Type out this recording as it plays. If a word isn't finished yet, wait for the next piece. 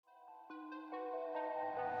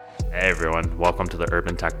Hey everyone, welcome to the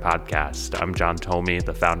Urban Tech Podcast. I'm John Tomey,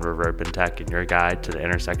 the founder of Urban Tech and your guide to the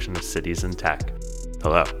intersection of cities and tech.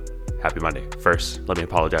 Hello, happy Monday. First, let me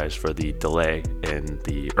apologize for the delay in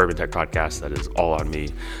the Urban Tech Podcast. That is all on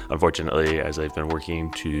me. Unfortunately, as I've been working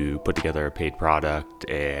to put together a paid product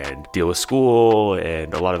and deal with school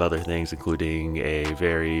and a lot of other things, including a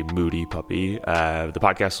very moody puppy, the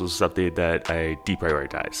podcast was something that I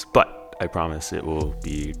deprioritized. But I promise it will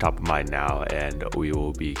be top of mind now, and we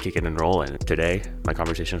will be kicking and rolling. Today, my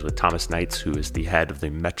conversation is with Thomas Knights, who is the head of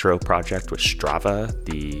the Metro project with Strava,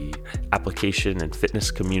 the application and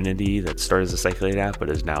fitness community that started as a cycling app,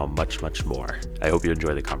 but is now much, much more. I hope you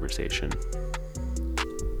enjoy the conversation.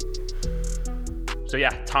 So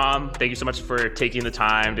yeah, Tom, thank you so much for taking the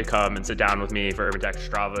time to come and sit down with me for Urban Tech.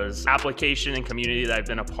 Strava's application and community that I've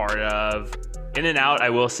been a part of. In and out,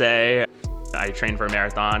 I will say, I trained for a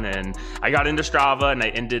marathon and I got into Strava and I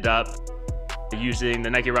ended up using the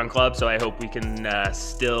Nike Run Club. So I hope we can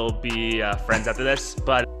still be friends after this.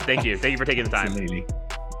 But thank you. Thank you for taking the time.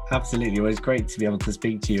 Absolutely. Well, it's great to be able to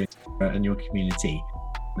speak to you and your community.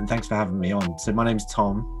 And thanks for having me on. So my name's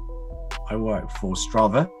Tom. I work for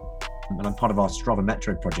Strava and I'm part of our Strava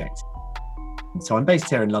Metro project. So I'm based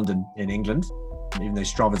here in London, in England, even though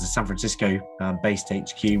Strava is a San Francisco based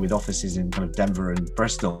HQ with offices in kind of Denver and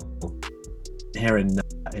Bristol. Here in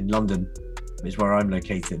London is where I'm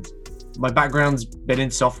located. My background's been in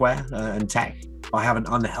software and tech. I have an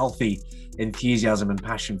unhealthy enthusiasm and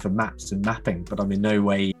passion for maps and mapping, but I'm in no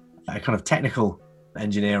way a kind of technical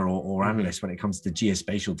engineer or analyst when it comes to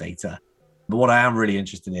geospatial data. But what I am really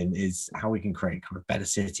interested in is how we can create kind of better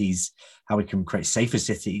cities, how we can create safer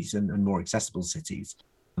cities and more accessible cities.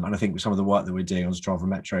 And I think with some of the work that we're doing on Strava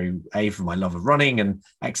Metro, for my love of running and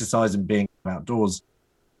exercise and being outdoors,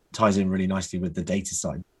 ties in really nicely with the data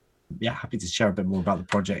side. Yeah, happy to share a bit more about the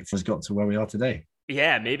project has got to where we are today.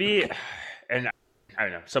 Yeah, maybe, and I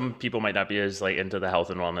don't know, some people might not be as like into the health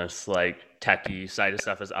and wellness, like techie side of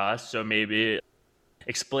stuff as us. So maybe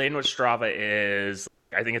explain what Strava is.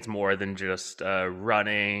 I think it's more than just a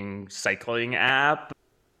running, cycling app.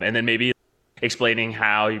 And then maybe explaining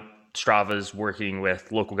how Strava's working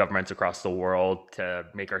with local governments across the world to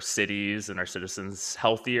make our cities and our citizens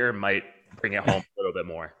healthier might bring it home a little bit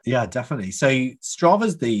more. Yeah, definitely. So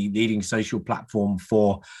Strava's the leading social platform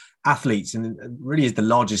for athletes and really is the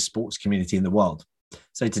largest sports community in the world.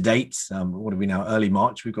 So to date, what are we now? Early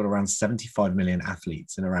March, we've got around 75 million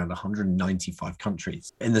athletes in around 195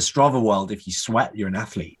 countries. In the Strava world, if you sweat, you're an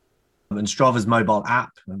athlete. And Strava's mobile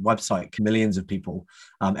app and website, millions of people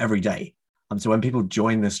every day. So when people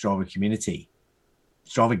join the Strava community,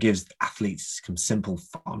 Strava gives athletes some simple,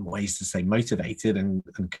 fun ways to stay motivated and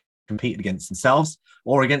compete against themselves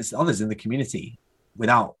or against others in the community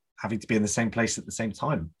without having to be in the same place at the same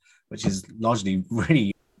time, which is largely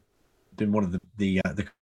really been one of the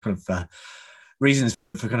kind of reasons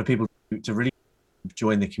for kind of people to really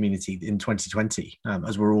join the community in 2020.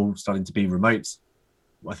 As we're all starting to be remote,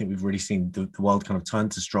 I think we've really seen the world kind of turn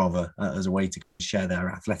to Strava as a way to share their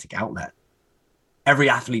athletic outlet.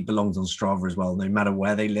 Every athlete belongs on Strava as well, no matter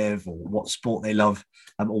where they live or what sport they love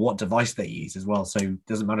or what device they use as well. So it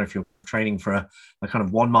doesn't matter if you're training for a kind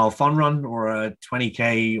of 1 mile fun run or a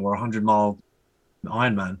 20K or 100-mile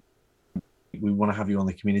Ironman. We want to have you on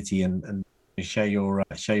the community and share your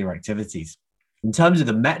activities. In terms of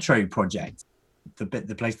the Metro project,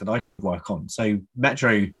 the place that I work on. So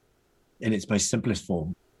Metro, in its most simplest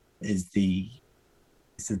form, is the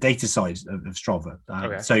data side of Strava.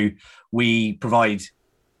 Okay. So we provide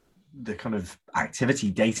the kind of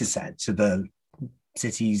activity data set to the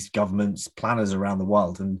cities, governments, planners around the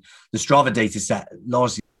world. And the Strava data set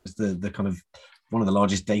largely is the kind of one of the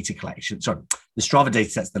largest data collections. Sorry, the Strava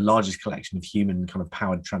data set's the largest collection of human kind of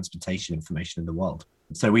powered transportation information in the world.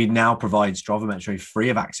 So we now provide Strava Metro free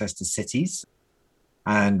of access to cities.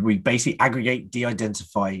 And we basically aggregate,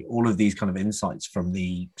 de-identify all of these kind of insights from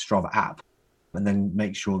the Strava app, and then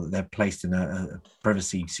make sure that they're placed in a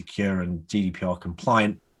privacy, secure, and GDPR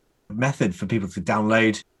compliant method for people to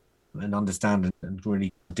download and understand and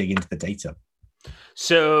really dig into the data.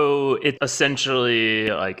 So it essentially,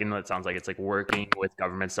 like, and it sounds like it's like working with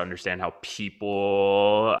governments to understand how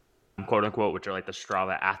people, quote unquote, which are like the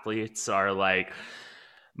Strava athletes, are like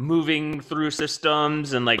moving through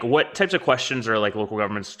systems, and like what types of questions are like local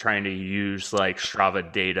governments trying to use like Strava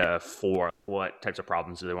data for? What types of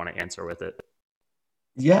problems do they want to answer with it?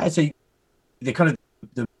 Yeah, so the kind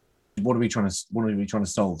of what are we trying to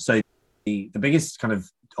solve? So the biggest kind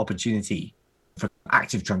of opportunity for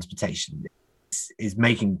active transportation is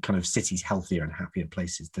making kind of cities healthier and happier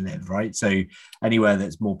places to live, right? So anywhere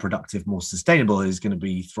that's more productive, more sustainable is going to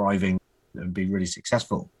be thriving and be really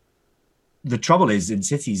successful. The trouble is in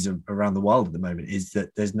cities around the world at the moment is that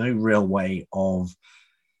there's no real way of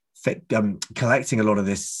collecting a lot of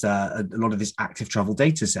this active travel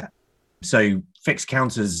data set. So fixed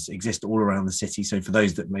counters exist all around the city. So for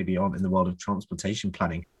those that maybe aren't in the world of transportation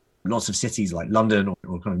planning, lots of cities like London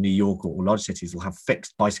or kind of New York or large cities will have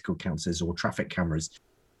fixed bicycle counters or traffic cameras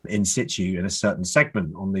in situ in a certain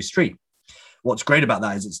segment on the street. What's great about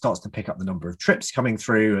that is it starts to pick up the number of trips coming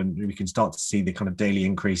through, and we can start to see the kind of daily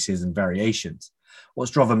increases and variations. What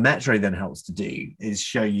Strava Metro then helps to do is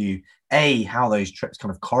show you, how those trips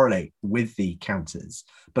kind of correlate with the counters,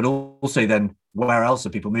 but also then where else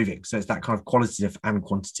are people moving? So it's that kind of qualitative and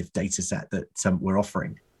quantitative data set that we're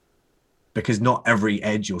offering. Because not every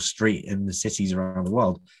edge or street in the cities around the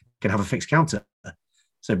world can have a fixed counter.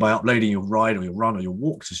 So by uploading your ride or your run or your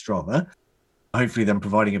walk to Strava, hopefully then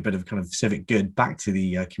providing a bit of kind of civic good back to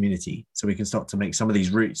the community, so we can start to make some of these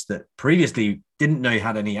routes that previously didn't know you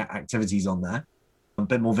had any activities on there a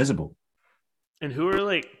bit more visible. And who are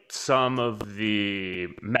like some of the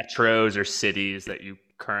metros or cities that you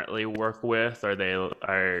currently work with?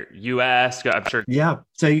 Are US? I'm sure. Yeah.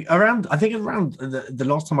 So I think around the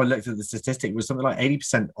last time I looked at the statistic was something like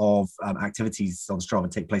 80% of activities on Strava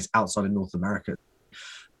take place outside of North America.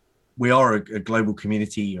 We are a global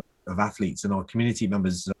community of athletes, and our community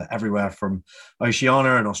members everywhere from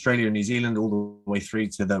Oceania and Australia and New Zealand all the way through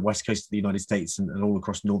to the west coast of the United States and all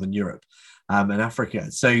across Northern Europe and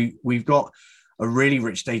Africa. So we've got a really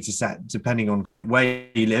rich data set depending on where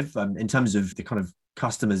you live, in terms of the kind of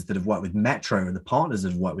customers that have worked with Metro and the partners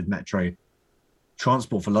that have worked with Metro.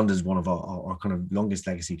 Transport for London is one of our kind of longest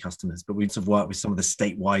legacy customers, but we've worked with some of the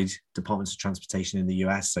statewide departments of transportation in the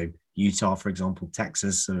US. So Utah, for example,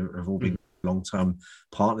 Texas have all been long-term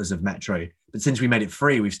partners of Metro. But since we made it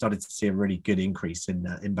free, we've started to see a really good increase in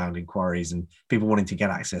inbound inquiries and people wanting to get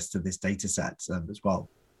access to this data set as well.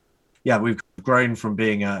 Yeah, we've grown from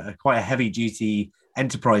being quite a heavy-duty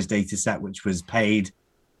enterprise data set, which was paid,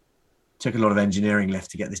 took a lot of engineering lift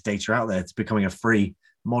to get this data out there, to becoming a free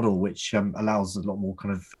model, which allows a lot more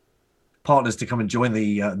kind of partners to come and join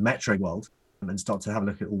the Metro world and start to have a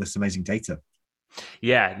look at all this amazing data.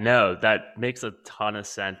 Yeah, no, that makes a ton of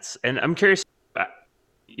sense. And I'm curious,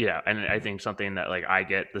 and I think something that like I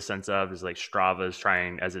get the sense of is like Strava is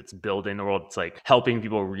trying, as it's building the world, it's like helping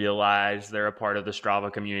people realize they're a part of the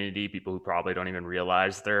Strava community, people who probably don't even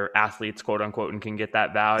realize they're athletes, quote unquote, and can get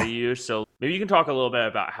that value. So maybe you can talk a little bit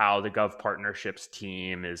about how the Gov Partnerships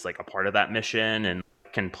team is like a part of that mission and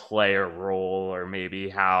can play a role, or maybe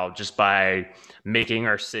how just by making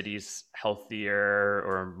our cities healthier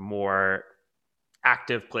or more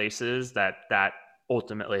active places that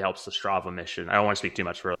ultimately helps the Strava mission. I don't want to speak too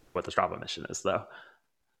much for what the Strava mission is, though.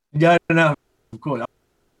 Yeah, no, of course.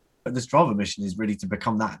 The Strava mission is really to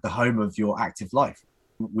become the home of your active life.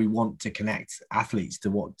 We want to connect athletes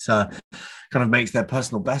to what kind of makes their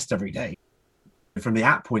personal best every day. From the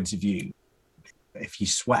app point of view, if you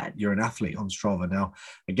sweat, you're an athlete on Strava. Now,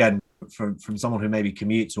 again, from someone who maybe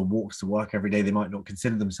commutes or walks to work every day, they might not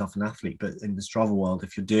consider themselves an athlete. But in the Strava world,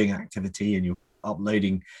 if you're doing activity and you're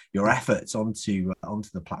uploading your efforts onto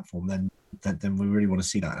the platform, then we really want to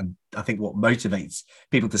see that. And I think what motivates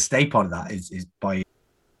people to stay part of that is by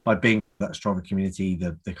being that Strava community,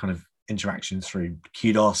 the kind of interactions through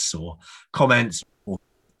kudos or comments, or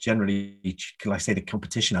generally, can I say, the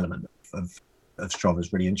competition element of Strava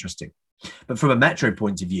is really interesting. But from a Metro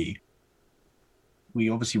point of view, we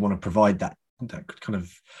obviously want to provide that kind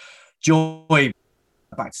of joy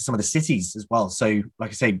back to some of the cities as well. So, like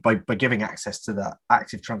I say, by giving access to that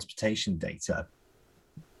active transportation data,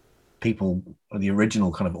 people, the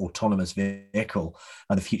original kind of autonomous vehicle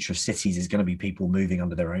and the future of cities is going to be people moving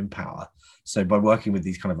under their own power. So by working with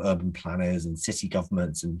these kind of urban planners and city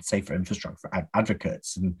governments and safer infrastructure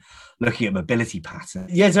advocates and looking at mobility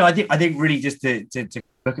patterns. Yeah, so I think really just to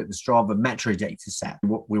look at the Strava Metro data set,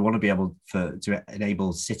 we want to be able to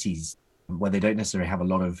enable cities where they don't necessarily have a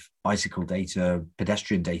lot of bicycle data,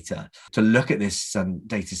 pedestrian data, to look at this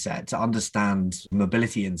data set, to understand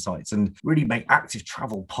mobility insights and really make active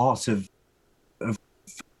travel part of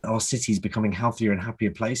our cities becoming healthier and happier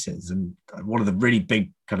places. And one of the really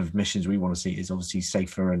big kind of missions we want to see is obviously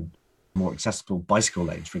safer and more accessible bicycle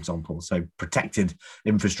lanes, for example. So protected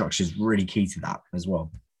infrastructure is really key to that as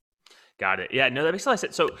well. Got it. Yeah, no, that makes a lot of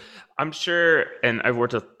sense. So I'm sure, and I've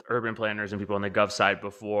worked with urban planners and people on the gov side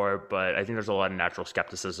before, but I think there's a lot of natural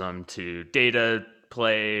skepticism to data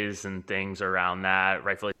plays and things around that,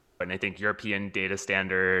 rightfully. And I think European data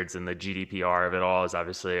standards and the GDPR of it all is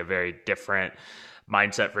obviously a very different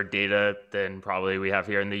mindset for data than probably we have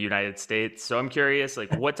here in the United States. So I'm curious,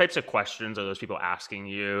 like, what types of questions are those people asking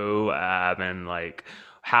you? And like,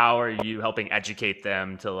 how are you helping educate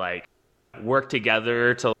them to like work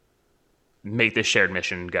together to make this shared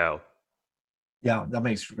mission go? Yeah, that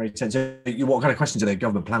makes great sense. So what kind of questions are the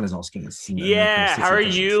government planners asking us? Yeah, how are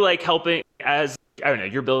you like helping as, I don't know,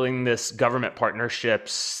 you're building this government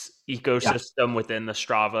partnerships ecosystem within the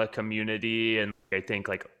Strava community. And I think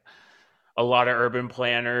like a lot of urban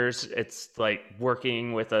planners, it's like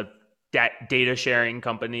working with a data sharing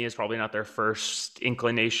company is probably not their first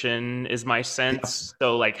inclination, is my sense.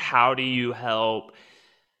 So like, how do you help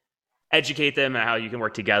educate them and how you can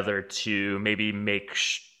work together to maybe make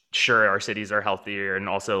sure our cities are healthier and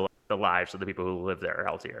also the lives of the people who live there are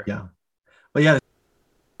healthier? Yeah. Well, yeah,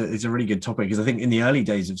 it's a really good topic because I think in the early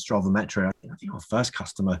days of Strava Metro, I think our first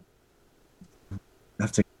customer, I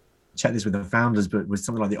have to check this with the founders, but with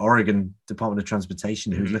something like the Oregon Department of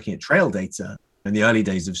Transportation, who was looking at trail data in the early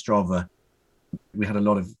days of Strava. We had a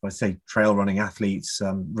lot of, I say, trail running athletes,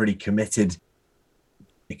 really committed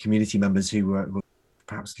community members who were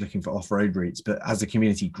perhaps looking for off-road routes. But as the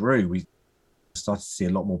community grew, we started to see a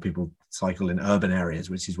lot more people cycle in urban areas,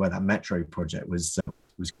 which is where that Metro project was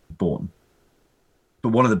born. But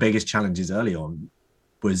one of the biggest challenges early on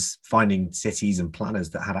was finding cities and planners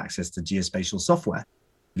that had access to geospatial software.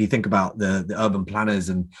 If you think about the urban planners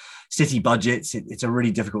and city budgets, it's a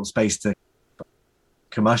really difficult space to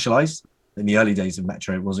commercialize. In the early days of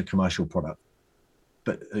Metro, it was a commercial product.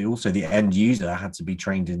 But also the end user had to be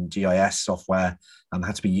trained in GIS software and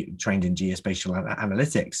had to be trained in geospatial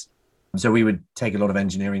analytics. And so we would take a lot of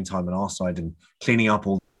engineering time on our side and cleaning up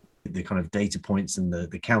all the kind of data points and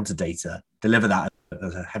the counter data, deliver that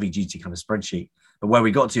as a heavy duty kind of spreadsheet. But where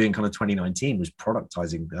we got to in kind of 2019 was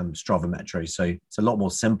productizing Strava Metro. So it's a lot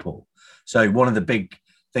more simple. So one of the big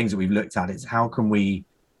things that we've looked at is how can we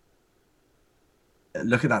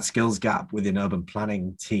look at that skills gap within urban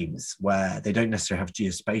planning teams where they don't necessarily have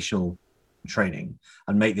geospatial training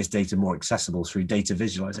and make this data more accessible through data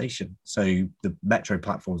visualization. So the Metro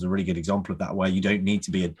platform is a really good example of that, where you don't need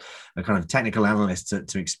to be a kind of technical analyst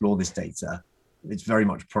to explore this data. It's very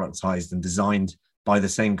much productized and designed by the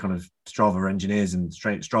same kind of Strava engineers and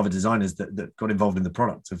Strava designers that got involved in the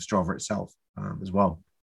product of Strava itself as well.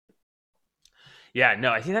 Yeah,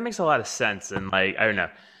 no, I think that makes a lot of sense. And like, I don't know,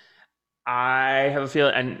 I have a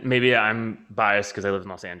feeling, and maybe I'm biased because I live in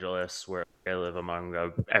Los Angeles, where I live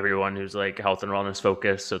among everyone who's like health and wellness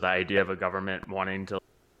focused. So the idea of a government wanting to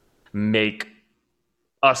make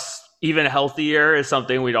us even healthier is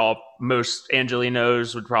something most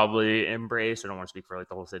Angelinos would probably embrace. I don't want to speak for like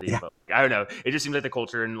the whole city, but I don't know. It just seems like the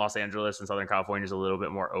culture in Los Angeles and Southern California is a little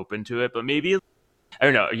bit more open to it. But maybe, I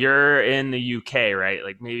don't know, you're in the UK, right?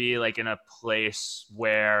 Like maybe like in a place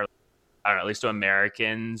where, I don't know, at least to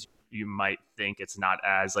Americans, you might think it's not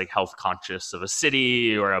as like health conscious of a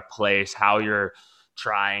city or a place, how you're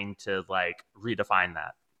trying to like redefine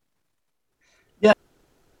that. Yeah.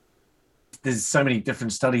 There's so many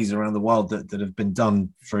different studies around the world that have been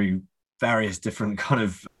done through various different kind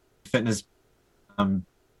of fitness,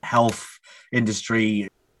 health industry,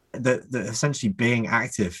 that essentially being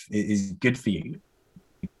active is good for you.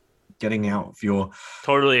 Getting out of your...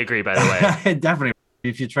 Totally agree, by the way. Definitely.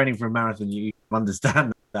 If you're training for a marathon, you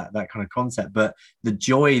understand that kind of concept, but the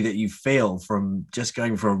joy that you feel from just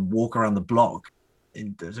going for a walk around the block, I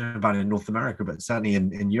don't know about in North America, but certainly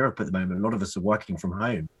in Europe at the moment, a lot of us are working from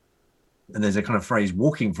home. And there's a kind of phrase,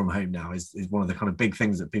 walking from home now is one of the kind of big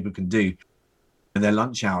things that people can do in their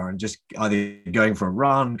lunch hour, and just either going for a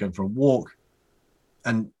run, going for a walk.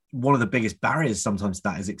 And one of the biggest barriers sometimes to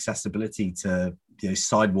that is accessibility to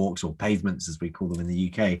sidewalks or pavements, as we call them in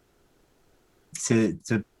the UK,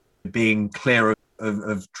 to being clear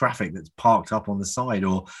of traffic that's parked up on the side,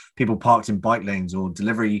 or people parked in bike lanes, or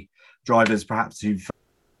delivery drivers perhaps who've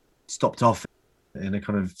stopped off in a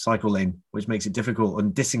kind of cycle lane, which makes it difficult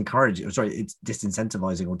and it's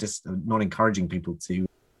disincentivizing or not encouraging people to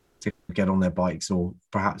get on their bikes or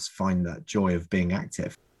perhaps find that joy of being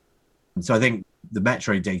active. And so I think the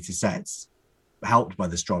Metro data sets, helped by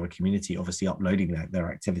the Strava community, obviously uploading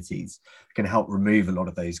their activities, can help remove a lot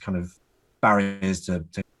of those kind of barriers to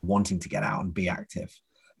wanting to get out and be active.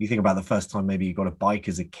 You think about the first time maybe you got a bike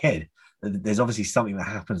as a kid, there's obviously something that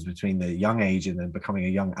happens between the young age and then becoming a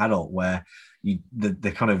young adult where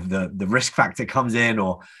the risk factor comes in,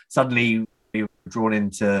 or suddenly you're drawn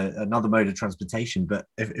into another mode of transportation. But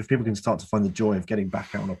if people can start to find the joy of getting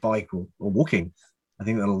back out on a bike or walking, I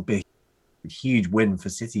think that'll be a huge win for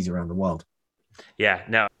cities around the world. Yeah,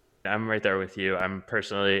 no, I'm right there with you. I'm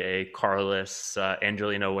personally a carless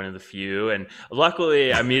Angelino, one of the few. And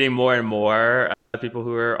luckily, I'm meeting more and more people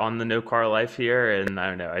who are on the no car life here. And I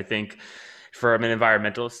don't know, I think from an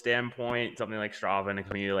environmental standpoint, something like Strava and a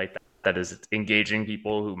community like that that is engaging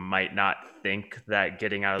people who might not think that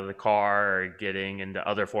getting out of the car or getting into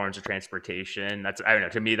other forms of transportation, that's, I don't know,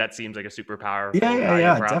 to me, that seems like a super Yeah, powerful yeah, value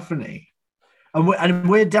yeah, prop. definitely. And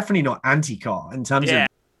we're definitely not anti-car in terms Yeah,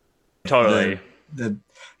 of totally. the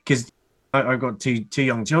because I've got two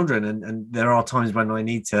young children, and there are times when I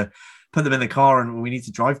need to put them in the car and we need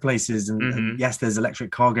to drive places. And Hmm. yes, there's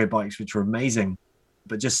electric cargo bikes which are amazing,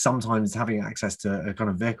 but just sometimes having access to a kind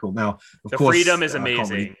of vehicle. Now, of The freedom course, is I can't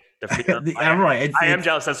really. amazing. The freedom. I'm right. I am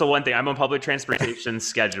jealous. That's the one thing. I'm on public transportation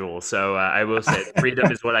schedule, so I will say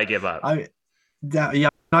freedom is what I give up. I yeah,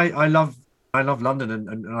 I love London,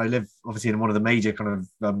 and I live obviously in one of the major kind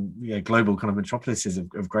of global kind of metropolises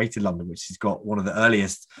of Greater London, which has got one of the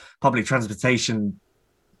earliest public transportation.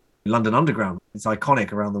 London Underground. It's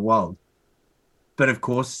iconic around the world. But of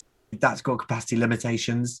course, that's got capacity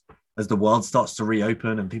limitations as the world starts to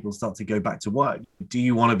reopen and people start to go back to work. Do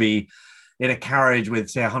you want to be in a carriage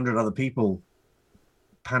with, say, 100 other people,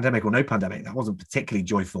 pandemic or no pandemic? That wasn't particularly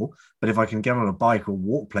joyful. But if I can get on a bike or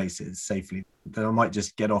walk places safely, then I might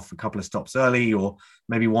just get off a couple of stops early, or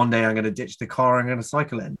maybe one day I'm going to ditch the car and I'm going to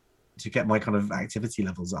cycle in to get my kind of activity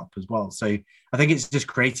levels up as well. So I think it's just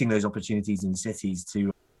creating those opportunities in cities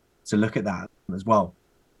to look at that as well.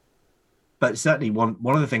 But certainly one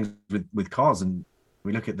of the things with cars, and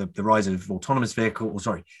we look at the rise of autonomous vehicle, or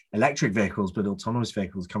sorry, electric vehicles, but autonomous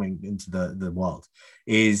vehicles coming into the world,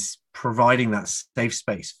 is providing that safe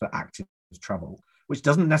space for active travel, which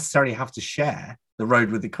doesn't necessarily have to share the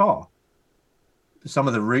road with the car. Some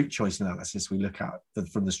of the route choice analysis we look at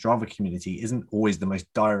from the Strava community isn't always the most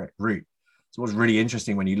direct route. So what's really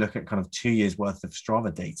interesting when you look at kind of 2 years worth of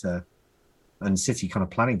Strava data and city kind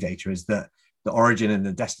of planning data is that the origin and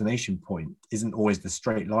the destination point isn't always the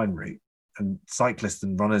straight line route. And cyclists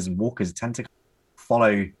and runners and walkers tend to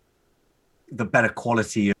follow the better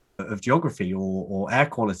quality of geography or air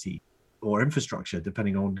quality or infrastructure,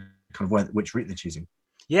 depending on kind of which route they're choosing.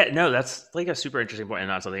 Yeah, no, that's like a super interesting point, and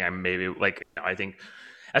not something I maybe like. I think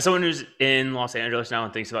as someone who's in Los Angeles now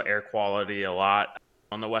and thinks about air quality a lot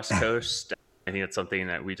on the West Coast, I think that's something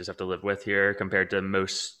that we just have to live with here compared to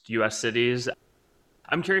most U.S. cities.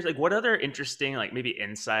 I'm curious, like, what other interesting, like, maybe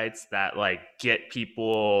insights that like get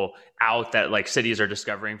people out that like cities are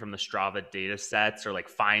discovering from the Strava data sets, or like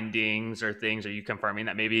findings or things? Are you confirming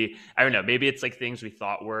that maybe, I don't know, maybe it's like things we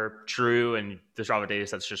thought were true and the Strava data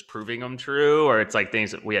sets just proving them true, or it's like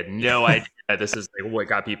things that we had no idea this is like what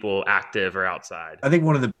got people active or outside? I think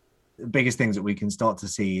one of the biggest things that we can start to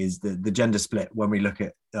see is the gender split when we look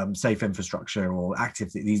at safe infrastructure or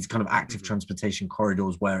these kind of active Mm-hmm. transportation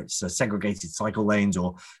corridors where it's segregated cycle lanes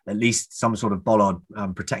or at least some sort of bollard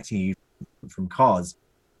protecting you from cars.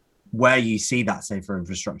 Where you see that safer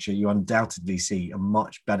infrastructure, you undoubtedly see a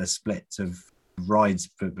much better split of rides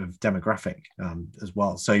of demographic as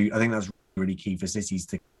well. So I think that's really key for cities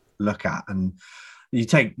to look at. And you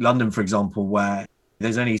take London, for example, where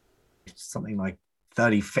there's only something like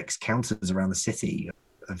 30 fixed counters around the city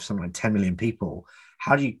of something like 10 million people.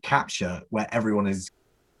 How do you capture where everyone is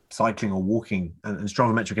cycling or walking? And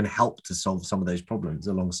Strava can help to solve some of those problems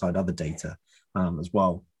alongside other data as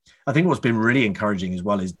well. I think what's been really encouraging as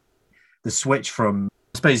well is the switch from,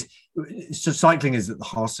 I suppose, so cycling is at the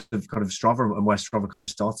heart of kind of Strava and where Strava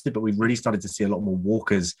started, but we've really started to see a lot more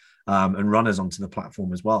walkers and runners onto the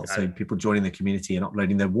platform as well. Got So it. people joining the community and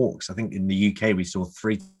uploading their walks. I think in the UK, we saw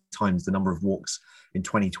 3 times the number of walks in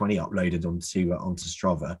 2020 uploaded onto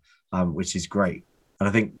Strava, which is great. And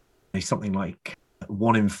I think there's something like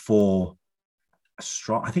 1 in 4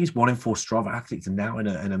 Strava. I think it's 1 in 4 Strava athletes are now in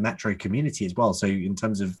a metro community as well. So in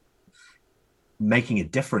terms of making a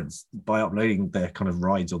difference by uploading their kind of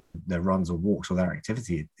rides or their runs or walks or their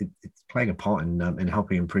activity, it's playing a part in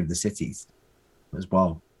helping improve the cities as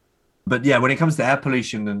well. But yeah, when it comes to air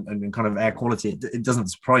pollution and kind of air quality, it doesn't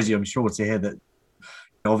surprise you, I'm sure, to hear that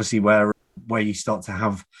obviously where you start to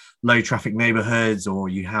have low traffic neighborhoods or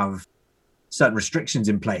you have certain restrictions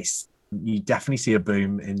in place, you definitely see a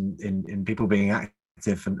boom in people being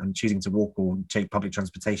active and choosing to walk or take public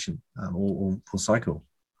transportation or cycle.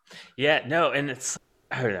 Yeah, no, and it's,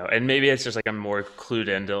 I don't know, and maybe it's just like I'm more clued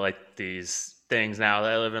into like these things now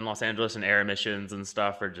that I live in Los Angeles, and air emissions and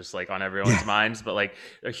stuff are just like on everyone's Yeah, minds. But like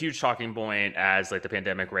a huge talking point as like the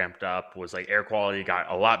pandemic ramped up was like air quality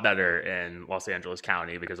got a lot better in Los Angeles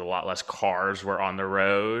County because a lot less cars were on the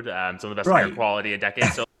road. Some of the best air right. quality in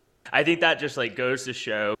decades. So I think that just like goes to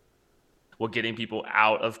show what getting people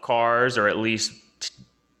out of cars, or at least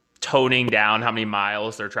toning down how many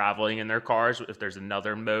miles they're traveling in their cars, if there's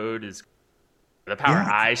another mode, is the power Yeah,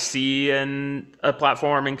 I see in a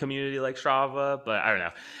platform and community like Strava. But I don't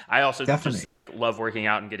know. I also just definitely. love working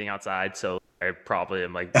out and getting outside. So I probably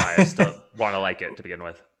am like biased to want to like it to begin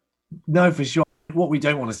with. No, for sure. What we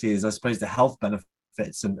don't want to see is, I suppose, the health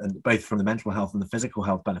benefits, and both from the mental health and the physical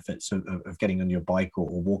health benefits of getting on your bike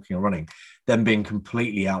or walking or running, them being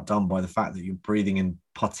completely outdone by the fact that you're breathing in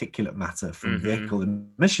particulate matter from vehicle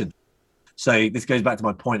emissions. So this goes back to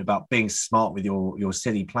my point about being smart with your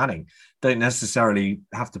city planning. Don't necessarily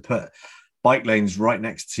have to put bike lanes right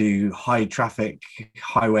next to high traffic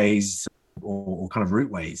highways or kind of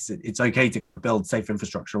routeways. It's okay to build safe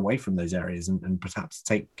infrastructure away from those areas and perhaps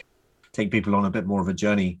take people on a bit more of a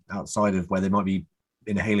journey outside of where they might be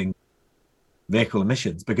inhaling vehicle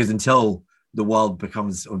emissions. Because until the world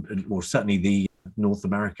becomes, or certainly the North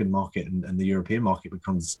American market and the European market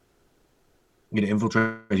becomes,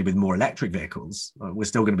 infiltrated with more electric vehicles, we're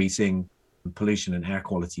still going to be seeing pollution and air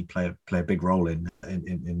quality play a big role in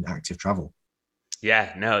active travel.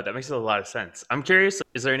 Yeah, no, that makes a lot of sense. I'm curious,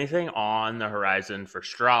 is there anything on the horizon for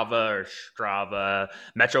Strava or Strava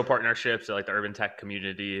Metro partnerships that like the urban tech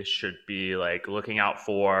community should be like looking out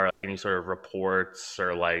for? Any sort of reports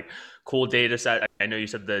or like cool data set? I know you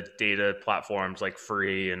said the data platform's like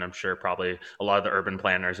free, and I'm sure probably a lot of the urban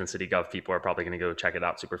planners and city gov people are probably going to go check it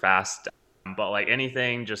out super fast. But like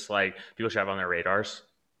anything just like people should have on their radars?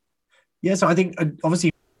 Yeah, so I think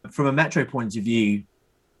obviously from a Metro point of view,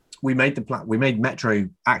 we made Metro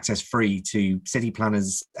access free to city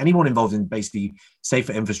planners, anyone involved in basically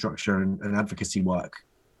safer infrastructure and advocacy work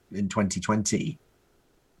in 2020.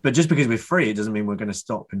 But just because we're free, it doesn't mean we're going to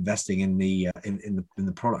stop investing in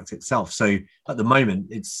the product itself. So at the moment,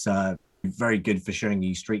 it's very good for showing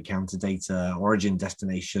you street counter data, origin,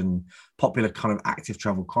 destination, popular kind of active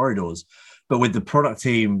travel corridors. But with the product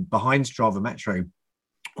team behind Strava Metro,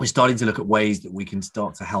 we're starting to look at ways that we can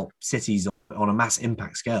start to help cities on a mass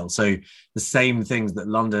impact scale. So the same things that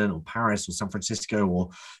London or Paris or San Francisco or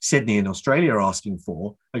Sydney in Australia are asking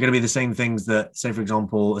for are going to be the same things that, say, for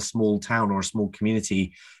example, a small town or a small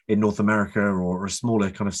community in North America or a smaller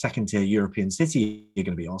kind of second tier European city are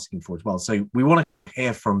going to be asking for as well. So we want to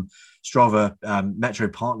hear from Strava Metro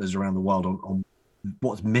partners around the world on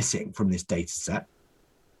what's missing from this data set.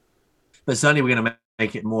 But certainly we're going to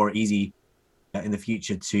make it more easy in the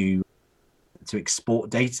future to export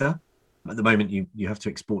data. At the moment, you have to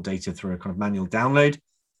export data through a kind of manual download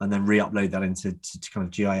and then re-upload that into kind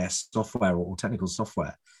of GIS software or technical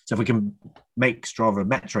software. So if we can make Strava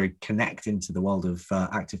Metro connect into the world of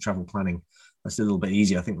active travel planning, that's a little bit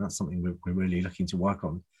easier. I think that's something we're really looking to work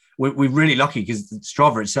on. We're really lucky because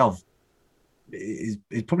Strava itself is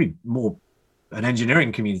probably more an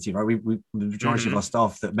engineering community, right? We the majority of our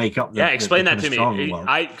staff that make up explain the that to me. world.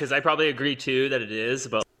 Because I probably agree too that it is,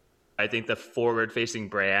 but I think the forward-facing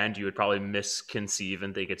brand you would probably misconceive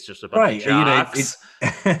and think it's just a bunch of jocks,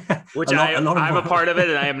 which I'm a part of it,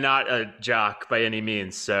 and I am not a jock by any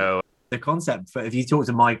means. So the concept, if you talk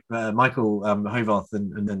to Michael Hovarth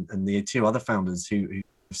and the two other founders who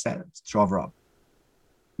set Strava up,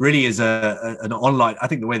 really is an online. I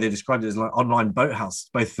think the way they described it is like online boathouse.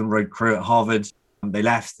 Both of them rode crew at Harvard. They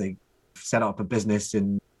left. They set up a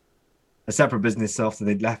separate business after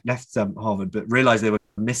they'd left Harvard, but realized they were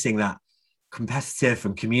missing that competitive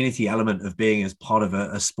and community element of being as part of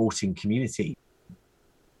a sporting community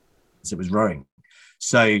as it was rowing.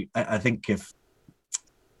 So I think if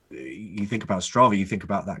you think about Strava, you think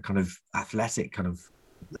about that kind of athletic kind of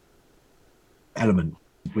element,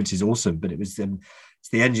 which is awesome. But it's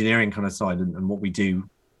the engineering kind of side and what we do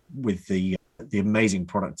with the amazing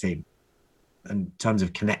product team in terms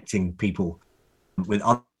of connecting people with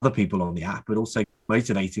other people on the app, but also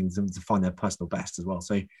motivating them to find their personal best as well.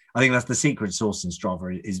 So I think that's the secret sauce in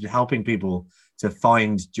Strava, is helping people to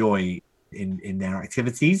find joy in their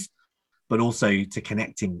activities, but also to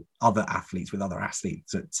connecting other athletes with other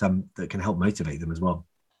athletes that can help motivate them as well.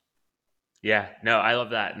 Yeah, no, I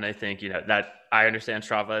love that. And I think, that I understand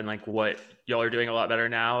Strava and like what y'all are doing a lot better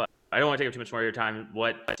now. I don't want to take up too much more of your time.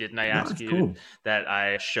 What didn't I ask you that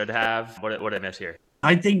I should have? What did I miss here?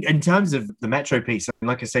 I think in terms of the Metro piece,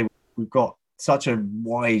 like I say, we've got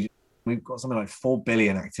we've got something like 4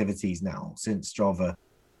 billion activities now since Strava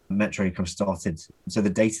Metro kind of started. So the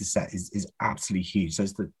data set is absolutely huge. So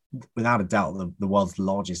it's without a doubt the world's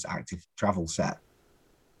largest active travel set.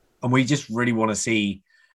 And we just really want to see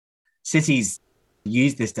cities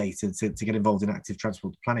use this data to get involved in active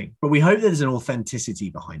transport planning. But we hope there's an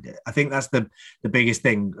authenticity behind it. I think that's the biggest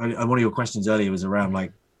thing. And one of your questions earlier was around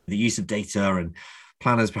like the use of data and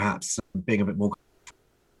planners perhaps being a bit more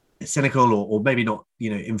cynical or maybe not,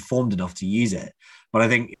 informed enough to use it. But I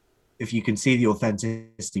think if you can see the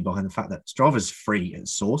authenticity behind the fact that Strava's free at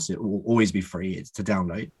source, it will always be free. It's to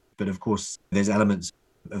download. But of course, there's elements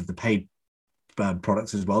of the paid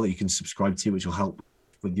products as well that you can subscribe to, which will help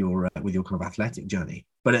with your kind of athletic journey.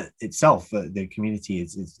 But itself, the community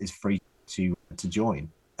is free to join.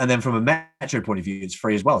 And then from a Metro point of view, it's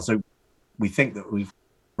free as well. So we think that we've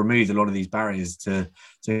removed a lot of these barriers to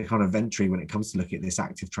kind of entry when it comes to looking at this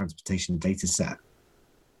active transportation data set.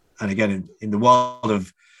 And again, in the world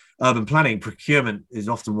of urban planning, procurement is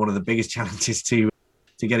often one of the biggest challenges to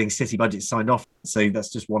getting city budgets signed off. So that's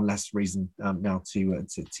just one less reason now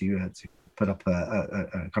to put up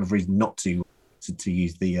a kind of reason not to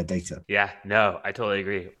use the data. Yeah, no, I totally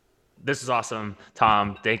agree. This is awesome,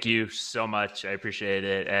 Tom. Thank you so much. I appreciate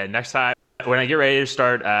it. And next time, when I get ready to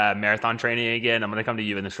start marathon training again, I'm going to come to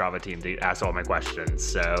you and the Strava team to ask all my questions.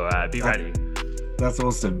 So be ready. That's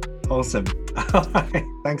awesome. Awesome.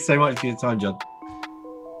 Thanks so much for your time, John.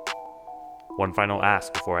 One final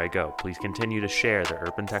ask before I go. Please continue to share the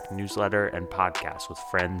Urban Tech newsletter and podcast with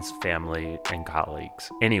friends, family, and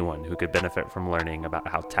colleagues. Anyone who could benefit from learning about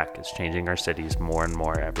how tech is changing our cities more and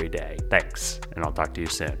more every day. Thanks, and I'll talk to you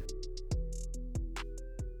soon.